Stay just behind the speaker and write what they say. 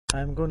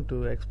I'm going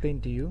to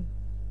explain to you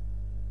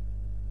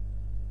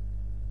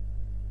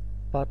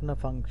partner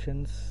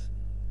functions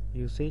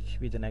usage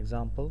with an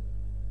example.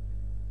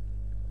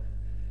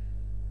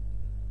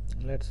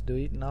 Let's do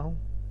it now.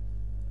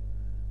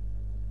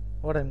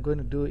 What I'm going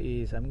to do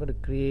is I'm going to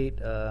create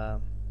a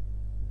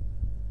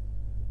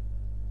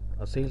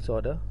sales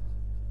order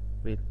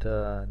with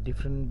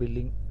different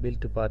bill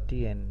to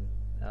party and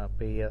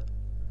payer.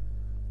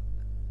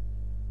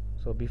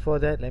 So before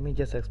that, let me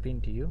just explain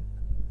to you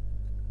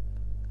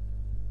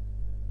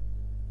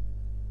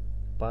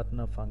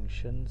partner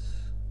functions,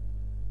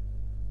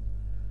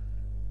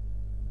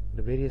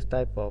 the various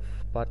type of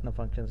partner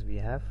functions we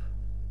have.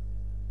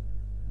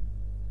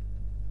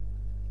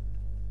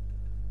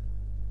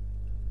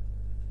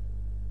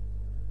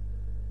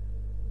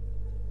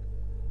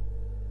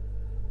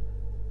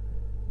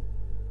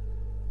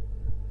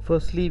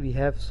 Firstly, we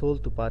have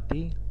sold to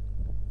party,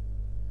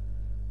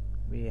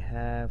 we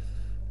have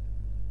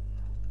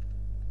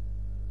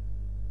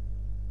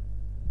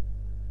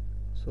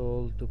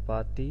sold to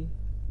party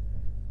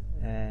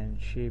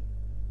and ship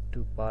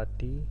to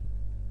party,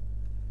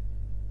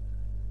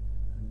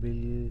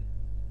 bill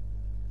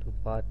to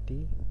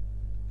party,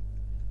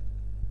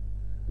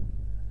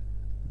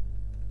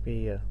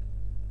 payer.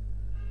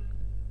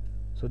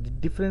 So the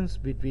difference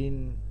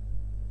between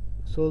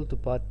sold to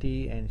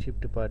party and ship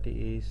to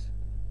party is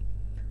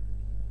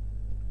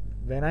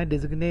when I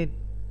designate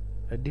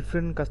a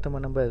different customer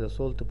number as a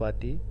sold to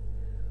party,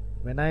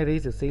 when I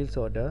raise a sales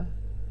order,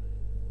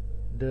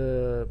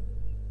 the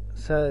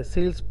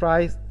sales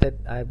price that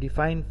I have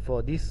defined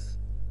for this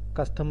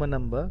customer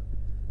number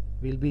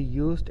will be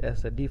used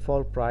as a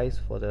default price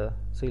for the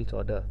sales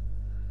order.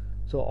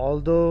 So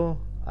although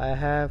I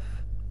have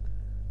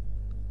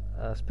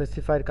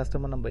specified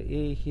customer number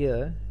A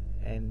here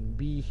and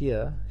B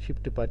here,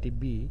 ship to party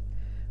B,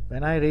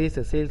 when I raise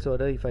a sales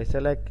order, if I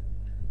select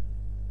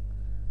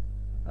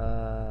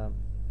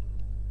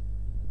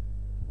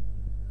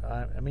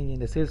in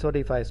the sales order,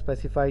 if I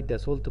specified the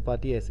sold to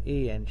party as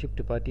A and ship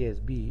to party as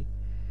B,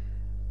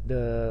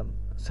 the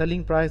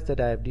selling price that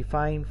I have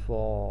defined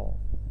for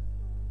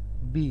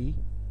B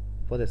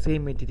for the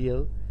same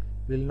material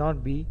will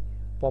not be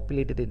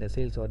populated in the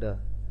sales order.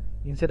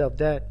 Instead of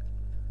that,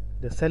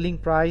 the selling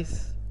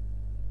price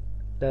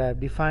that I have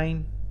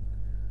defined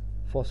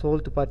for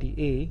sold to party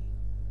A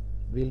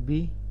will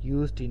be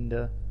used in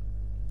the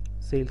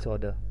sales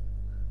order.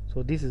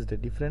 So this is the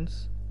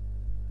difference.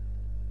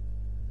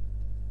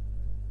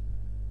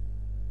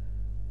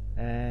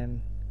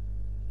 And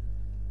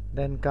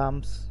then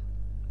comes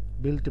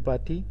bill to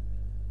party.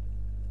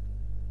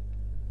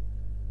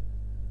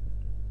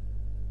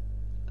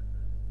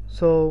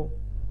 So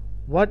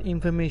what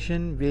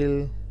information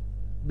will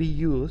be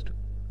used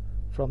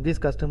from this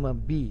customer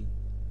B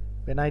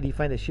when I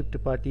define the ship to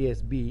party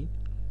as B?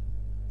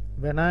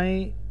 When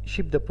I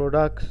ship the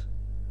products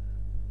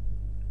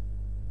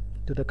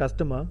to the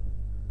customer,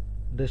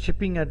 the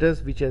shipping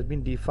address which has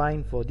been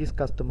defined for this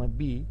customer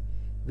B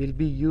will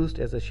be used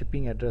as a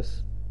shipping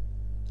address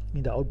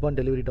in the outbound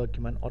delivery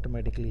document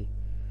automatically,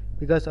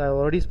 because I have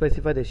already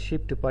specified the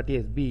ship to party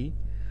as B.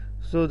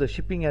 So the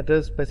shipping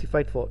address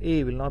specified for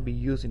A will not be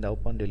used in the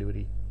outbound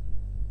delivery.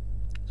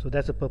 So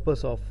that's the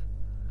purpose of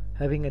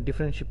having a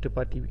different ship to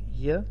party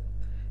here.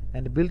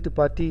 And the bill to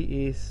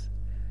party is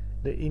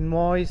the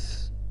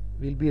invoice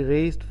will be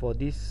raised for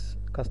this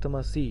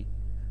customer C.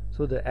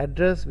 So the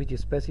address which is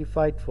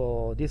specified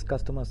for this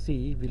customer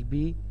C will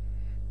be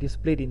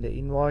displayed in the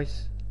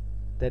invoice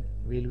that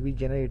will be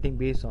generating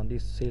based on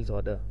this sales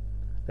order.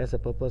 That's the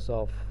purpose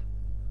of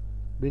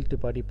bill to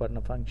party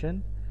partner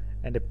function.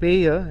 And the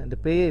payer,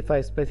 if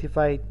I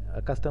specify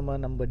a customer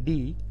number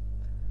D,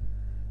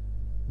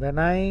 when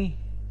I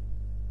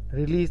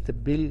release the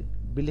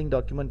billing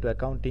document to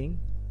accounting,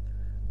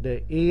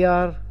 the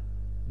AR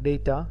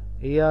data,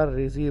 AR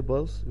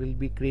receivables will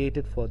be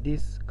created for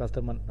this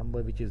customer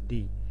number which is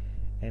D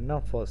and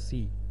not for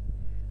C.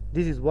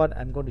 This is what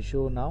I'm going to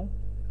show now.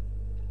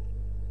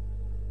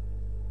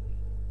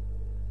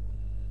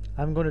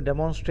 I'm going to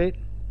demonstrate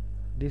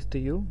this to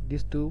you,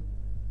 these two,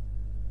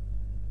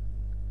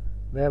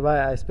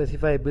 whereby I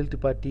specify bill to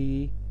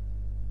party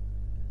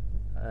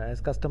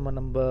as customer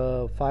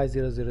number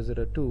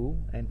 50002,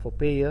 and for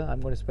payer I'm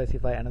going to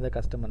specify another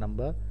customer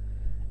number,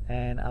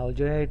 and I will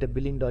generate a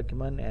billing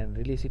document and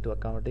release it to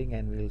accounting,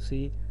 and we will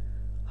see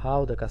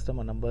how the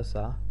customer numbers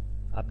are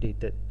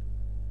updated.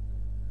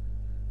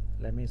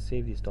 Let me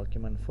save this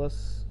document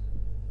first.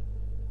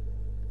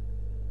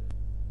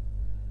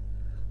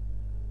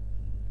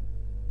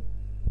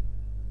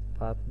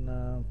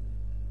 Partner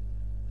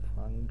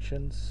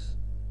functions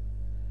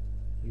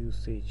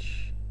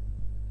usage.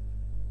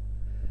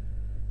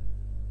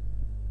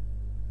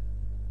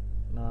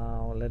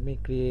 Now let me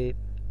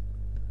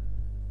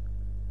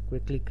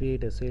quickly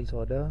create a sales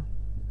order.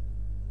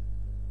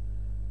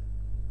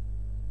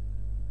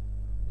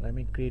 Let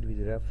me create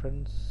with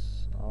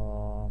reference.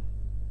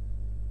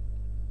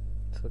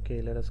 It's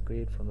okay, let us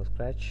create from the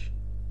scratch.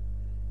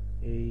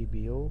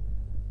 ABO,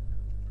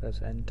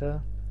 press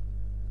enter.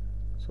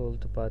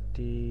 Sold to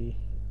party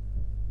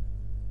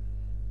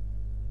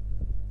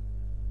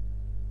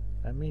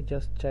Let me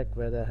just check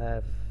whether I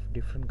have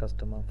different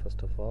customer.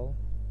 First of all,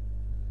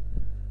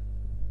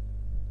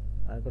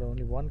 I've got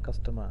only one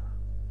customer.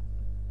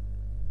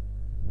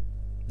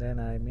 Then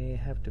I may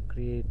have to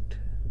create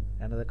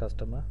another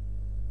customer.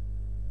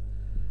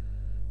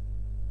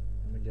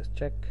 Let me just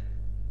check.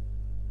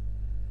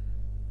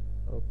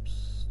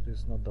 Oops, this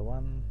is not the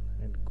one.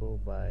 And go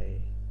by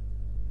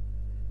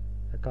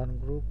account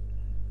group,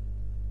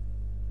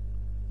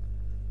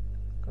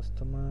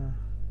 customer.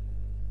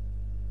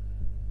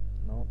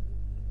 No.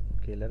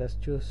 Okay, let us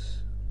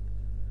choose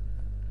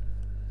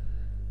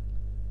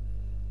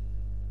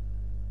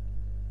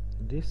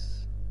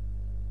this.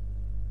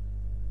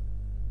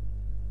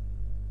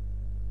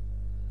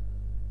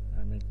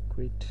 Let me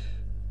quit,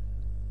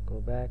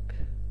 go back,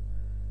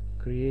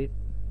 create.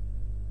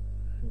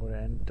 I'm going to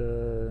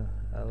enter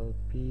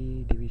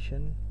LP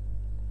division.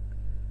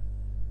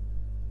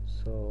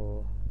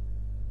 So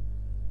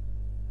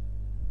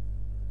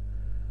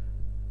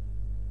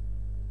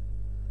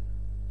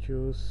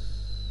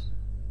choose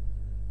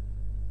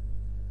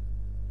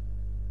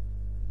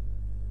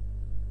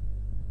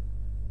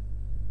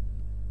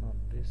not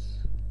this.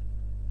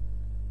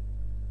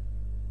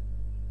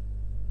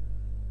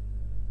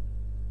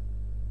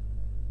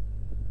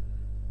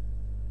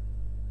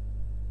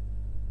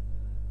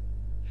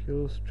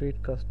 Choose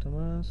street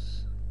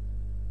customers.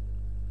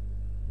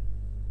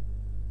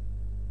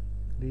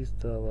 This is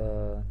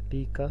the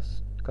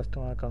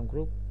customer account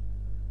group,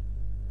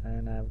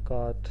 and I've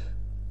got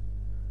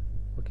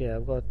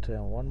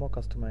one more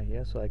customer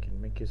here, so I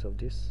can make use of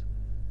this.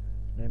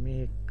 Let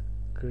me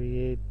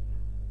create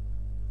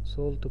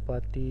sold to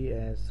party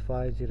as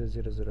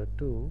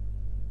 50002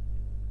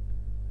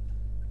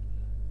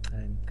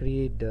 and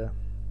create the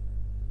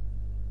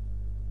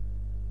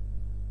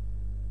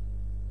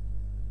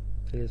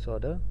sales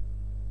order.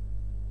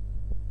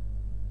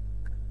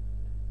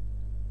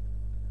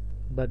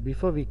 But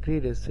before we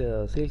create a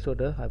sales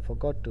order, I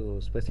forgot to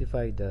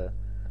specify the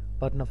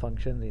partner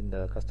function in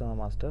the customer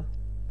master.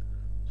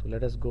 So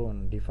let us go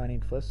and define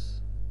it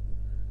first.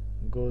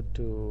 Go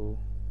to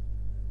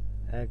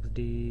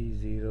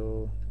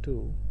XD02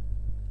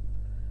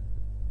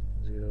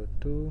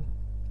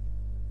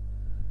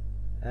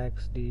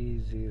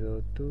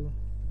 XD02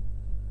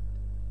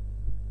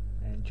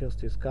 and choose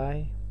this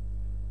guy.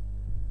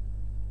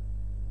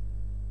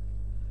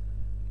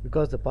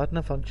 Because the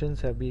partner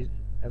functions have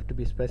to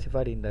be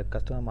specified in the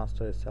customer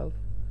master itself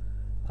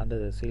under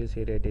the sales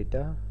area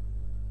data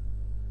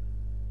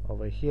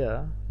over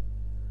here.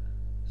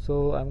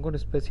 So I'm going to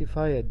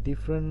specify a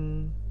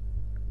different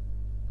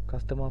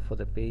customer for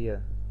the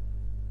payer.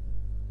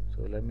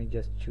 So let me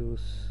just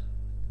choose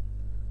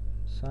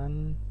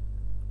Sun.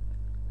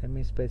 Let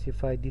me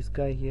specify this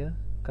guy here,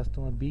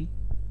 customer B,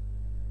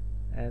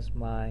 as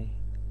my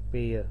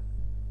payer.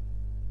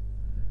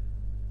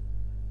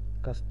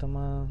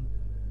 Customer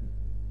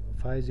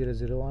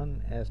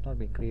 5001 has not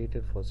been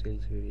created for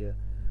sales area,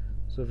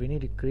 so we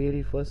need to create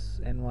it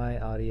first.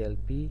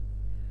 NYRELP.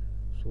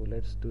 So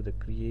let's do the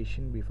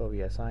creation before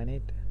we assign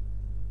it.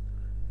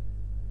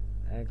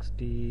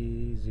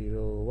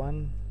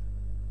 XD01,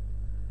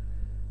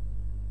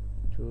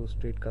 choose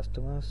street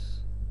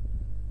customers,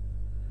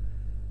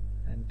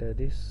 enter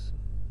this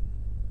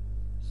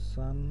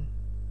Sun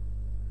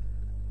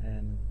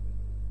and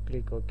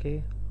click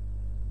OK.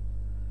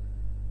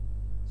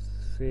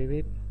 Save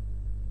it.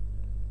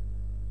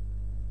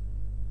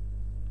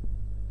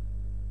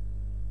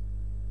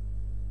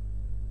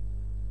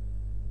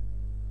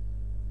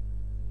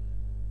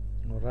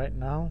 Right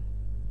now,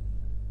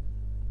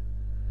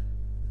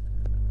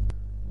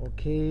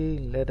 okay,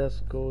 let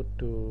us go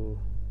to,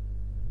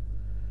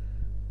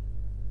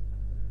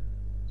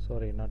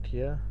 sorry, not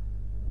here,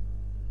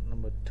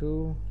 number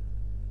 2,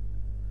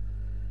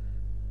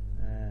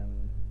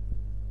 and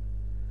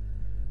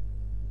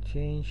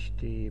change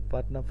the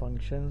partner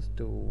functions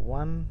to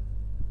 1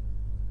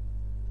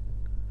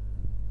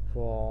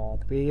 for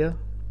payer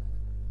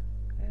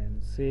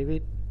and save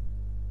it.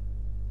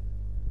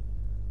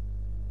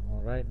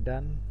 Alright,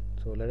 done.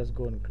 So let us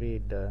go and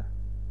create the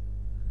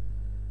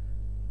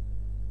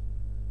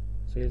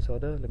sales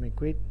order. Let me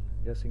quit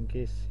just in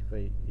case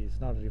if it's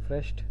not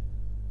refreshed.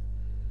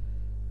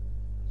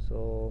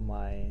 So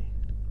my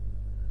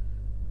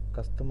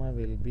customer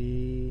will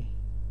be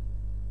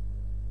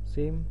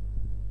same.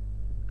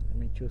 Let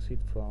me choose it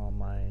from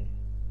my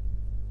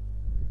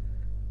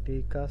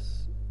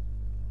TCAS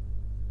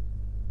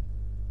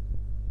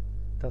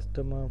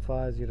customer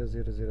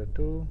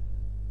 50002.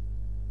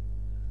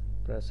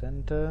 Press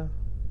enter,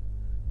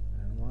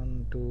 and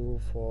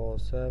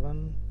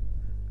 1247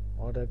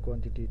 order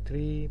quantity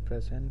 3.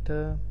 Press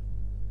enter.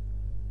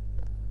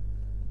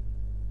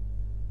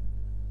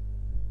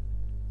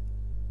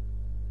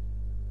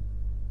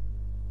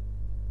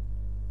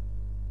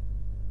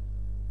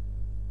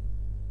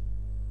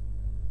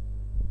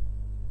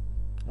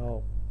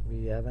 Oh,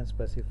 we haven't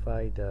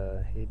specified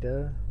the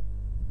header,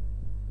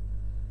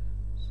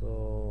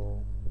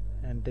 so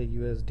enter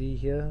USD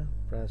here.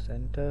 Press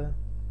enter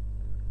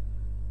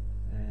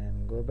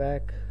and go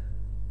back.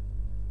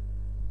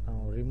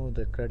 Now remove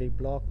the credit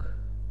block,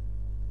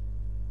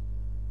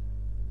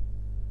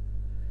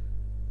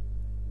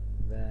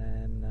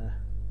 then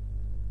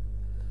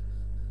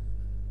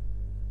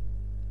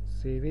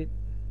save it,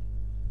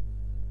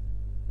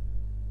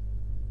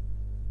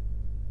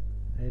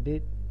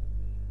 edit.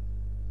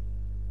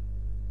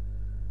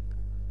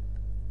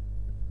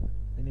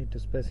 We need to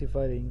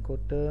specify the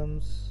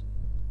Incoterms,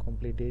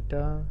 complete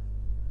data,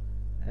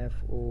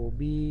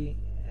 FOB,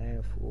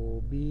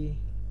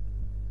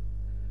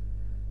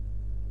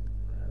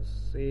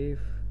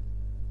 save,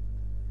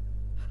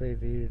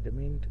 freight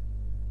redetermined,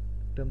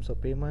 terms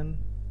of payment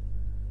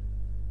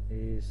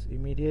is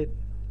immediate,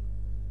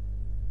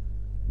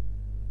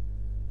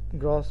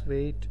 gross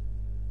weight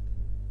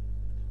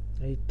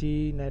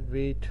 80, net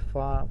weight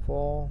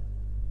 4,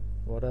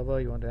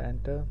 whatever you want to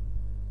enter.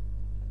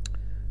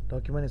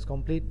 Document is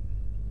complete.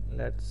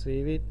 Let's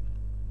save it.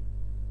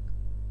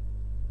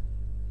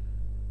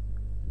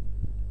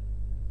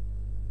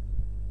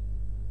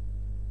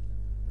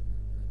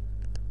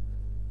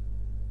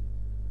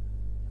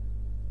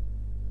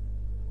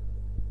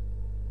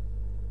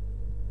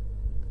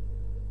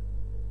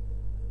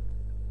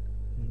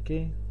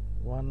 Okay,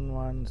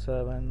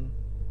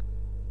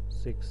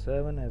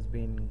 11767 has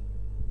been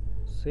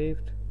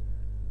saved.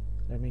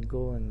 Let me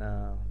go and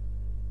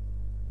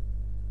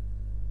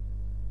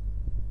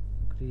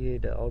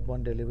create an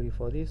outbound delivery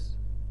for this.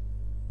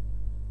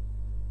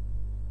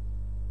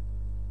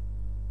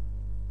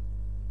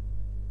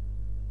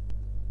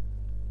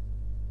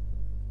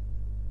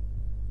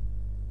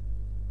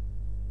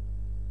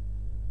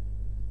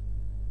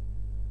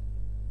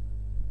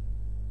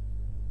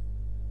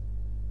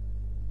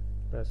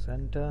 Press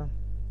enter.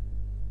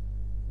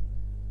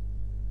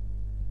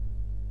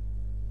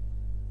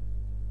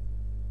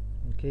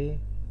 Okay,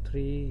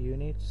 3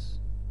 units.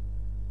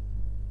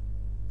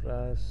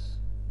 Press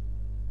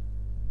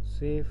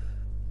save.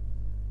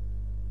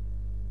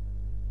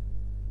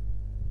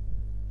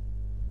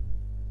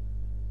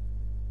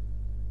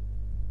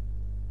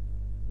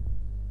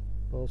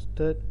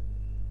 Posted.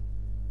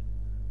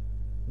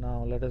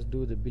 Now let us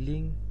do the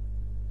billing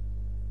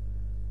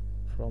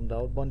from the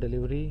outbound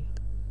delivery,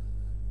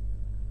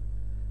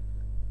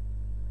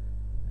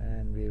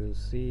 and we will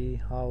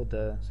see how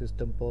the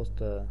system posts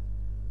the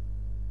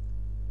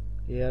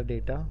AR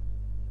data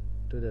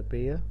to the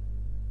payer.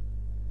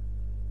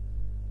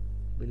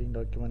 Billing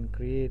document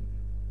create,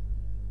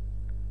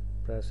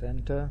 press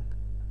enter.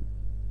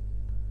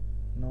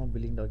 No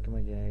billing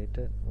document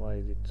generated. Why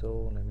is it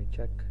so? Let me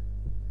check.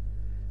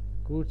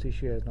 Goods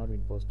issue has not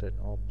been posted.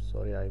 Oh,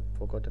 sorry, I've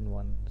forgotten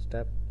one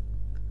step.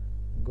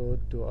 Go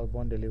to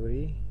outbound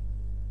delivery,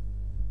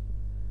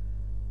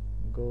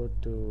 go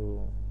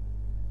to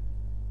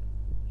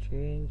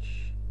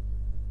change.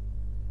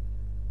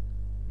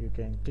 You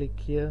can click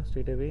here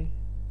straight away.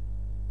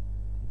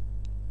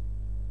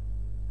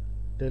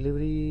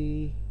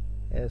 Delivery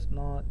has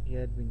not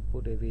yet been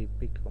put away,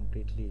 picked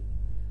completely.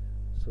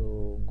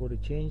 So go to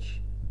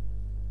change,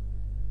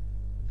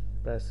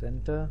 press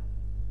enter,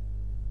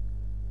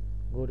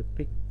 go to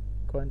pick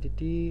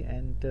quantity,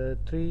 enter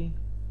 3,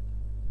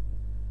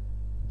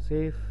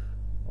 save,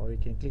 or you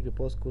can click the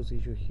post goods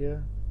issue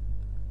here.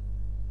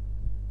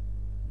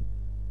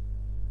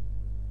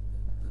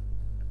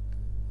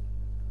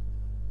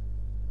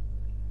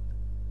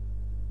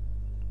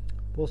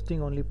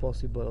 Posting only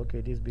possible.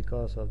 Okay, this is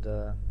because of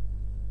the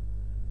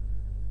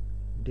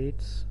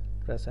dates.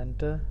 Press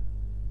enter.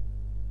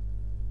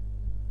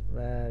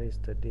 Where is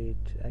the date?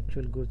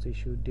 Actual goods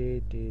issue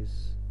date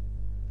is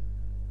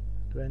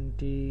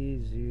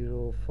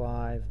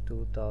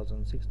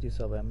 20/05/2006. This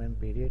is our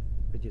period,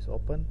 which is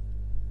open.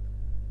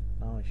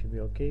 Now it should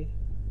be okay.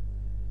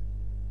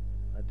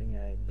 I think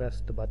I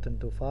pressed the button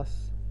too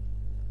fast.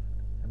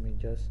 Let me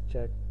just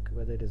check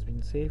whether it has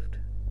been saved.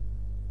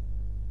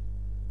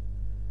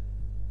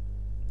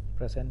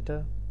 Press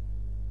enter.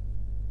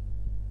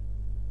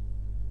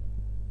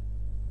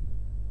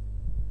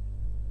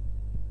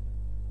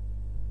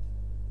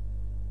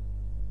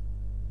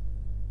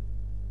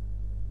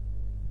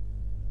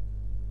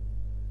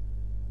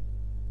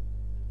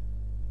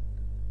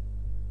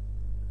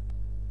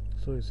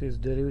 So it says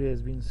delivery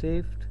has been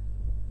saved.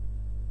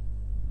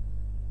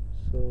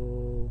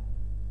 So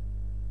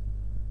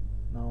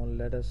now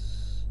let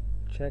us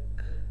check.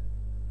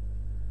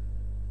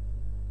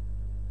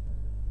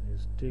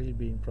 It's still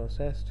being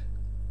processed.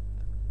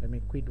 Let me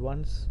quit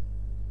once.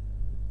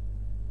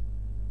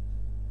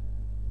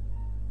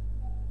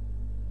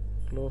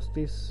 Close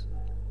this.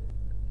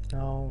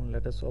 Now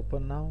let us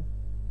open now.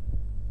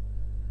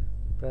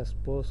 Press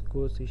post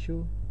goods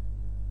issue.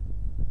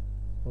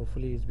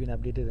 Hopefully it's been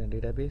updated in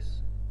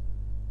database.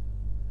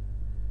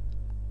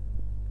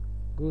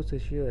 Goods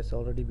issue has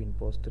already been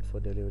posted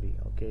for delivery.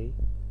 Okay,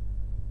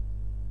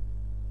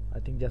 I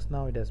think just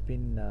now it has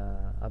been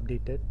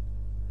updated.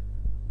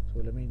 So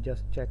let me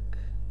just check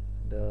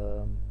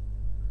the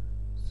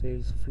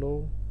sales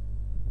flow.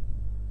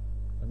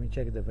 Let me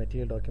check if the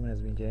material document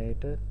has been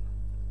generated.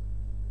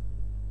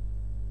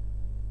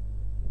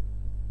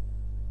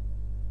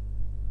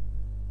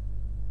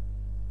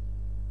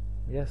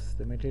 Yes,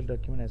 the material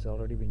document has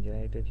already been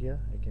generated here.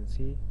 You can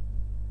see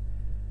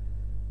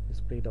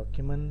display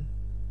document.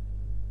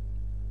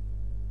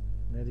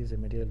 There is a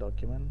material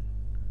document.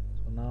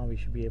 So now we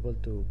should be able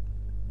to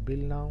bill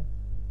now.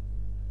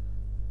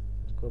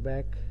 Let's go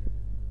back,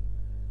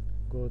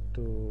 go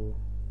to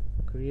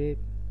create,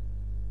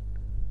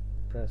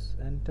 press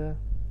enter.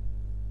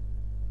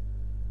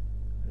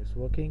 It's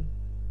working.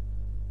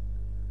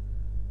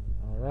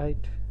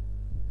 Alright,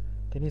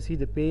 can you see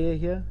the payer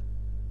here?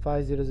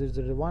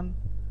 50001.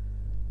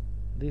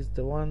 This is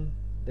the one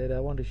that I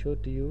want to show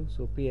to you,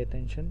 so pay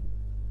attention.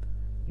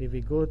 If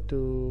we go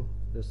to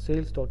the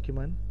sales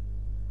document,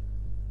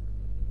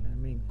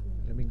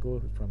 let me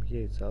go from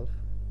here itself.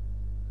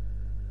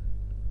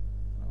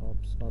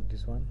 Oops, not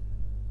this one.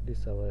 This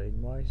is our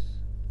invoice.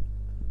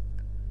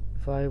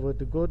 If I were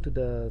to go to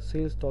the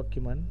sales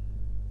document,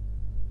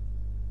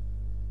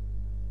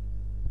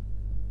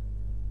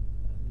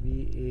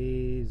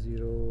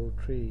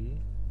 VA03,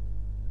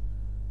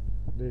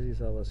 this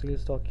is our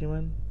sales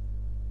document.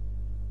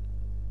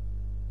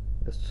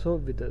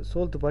 The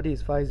sold to party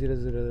is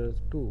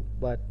 5002,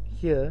 but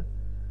here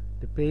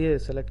the payer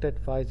is selected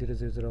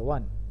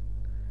 50001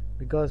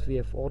 because we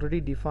have already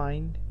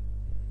defined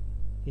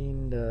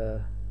in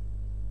the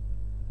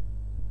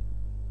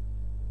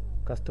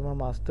customer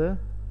master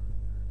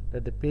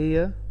that the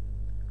payer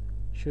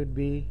should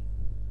be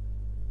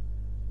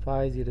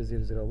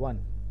 50001.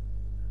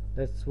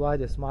 That's why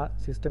the smart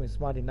system is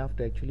smart enough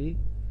to actually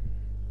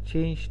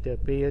change the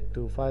payer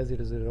to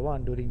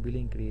 5001 during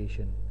billing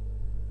creation.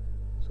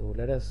 So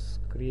let us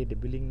create the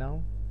billing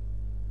now.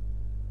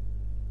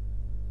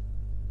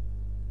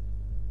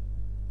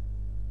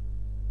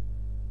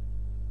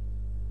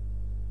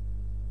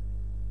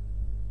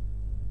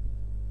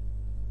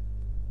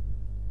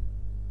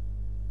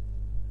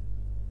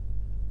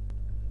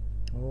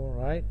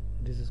 Alright,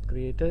 this is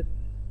created.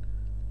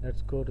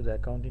 Let's go to the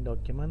accounting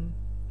document.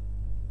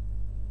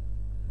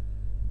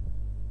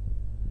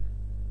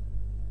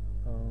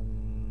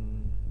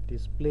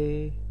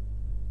 Display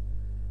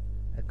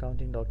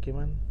accounting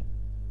document.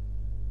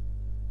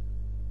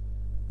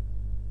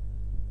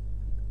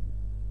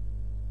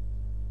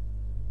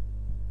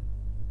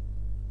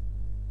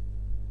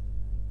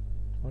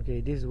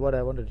 Okay, this is what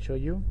I wanted to show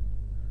you.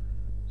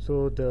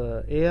 So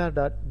the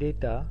AR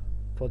data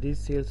for this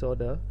sales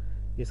order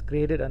is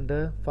created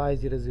under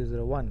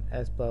 50001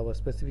 as per our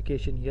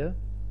specification here.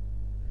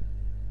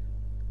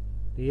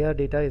 The AR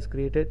data is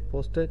created,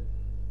 posted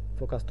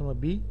for customer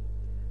B,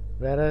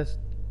 whereas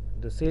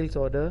the sales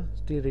order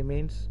still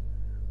remains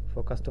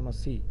for customer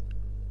C.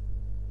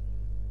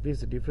 This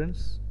is the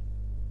difference.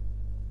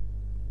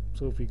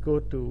 So if we go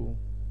to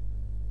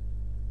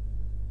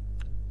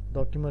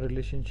document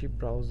relationship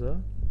browser,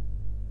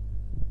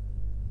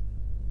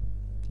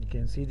 you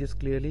can see this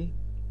clearly.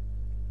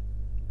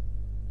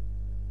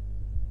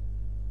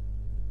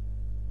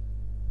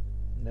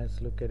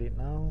 Let's look at it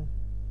now.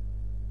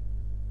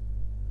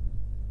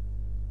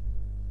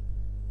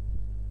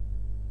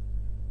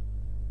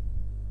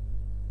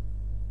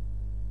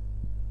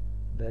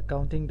 The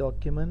accounting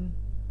document,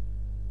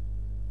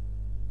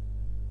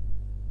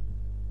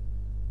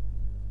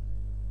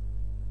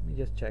 let me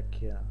just check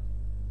here.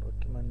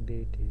 Document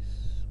date is,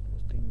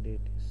 posting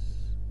date is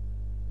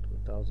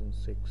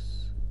 2006.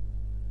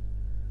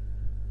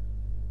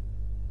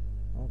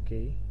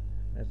 Okay,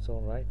 that's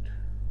all right.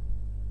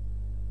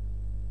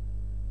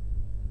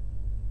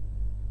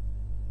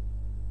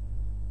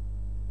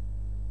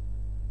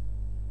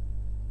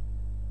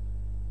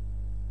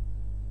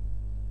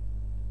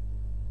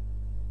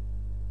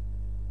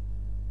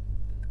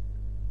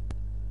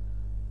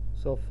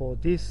 So for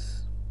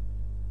this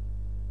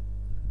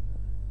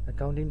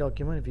accounting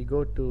document, if we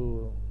go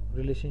to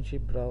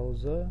relationship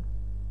browser,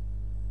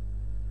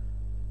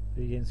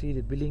 you can see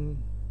the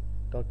billing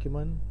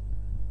document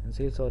and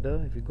sales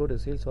order. If you go to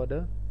sales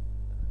order,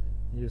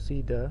 you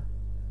see the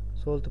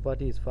sold to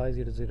party is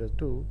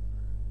 5002,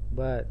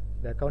 but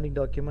the accounting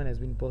document has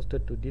been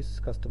posted to this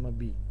customer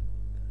B.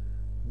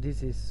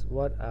 This is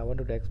what I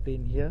wanted to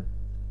explain here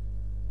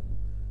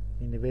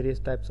in the various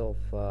types of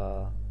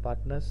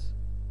partners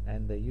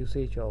and the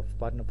usage of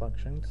partner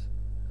functions.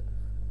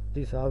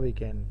 This is how we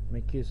can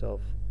make use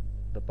of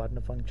the partner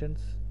functions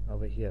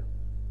over here.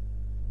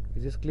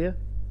 Is this clear?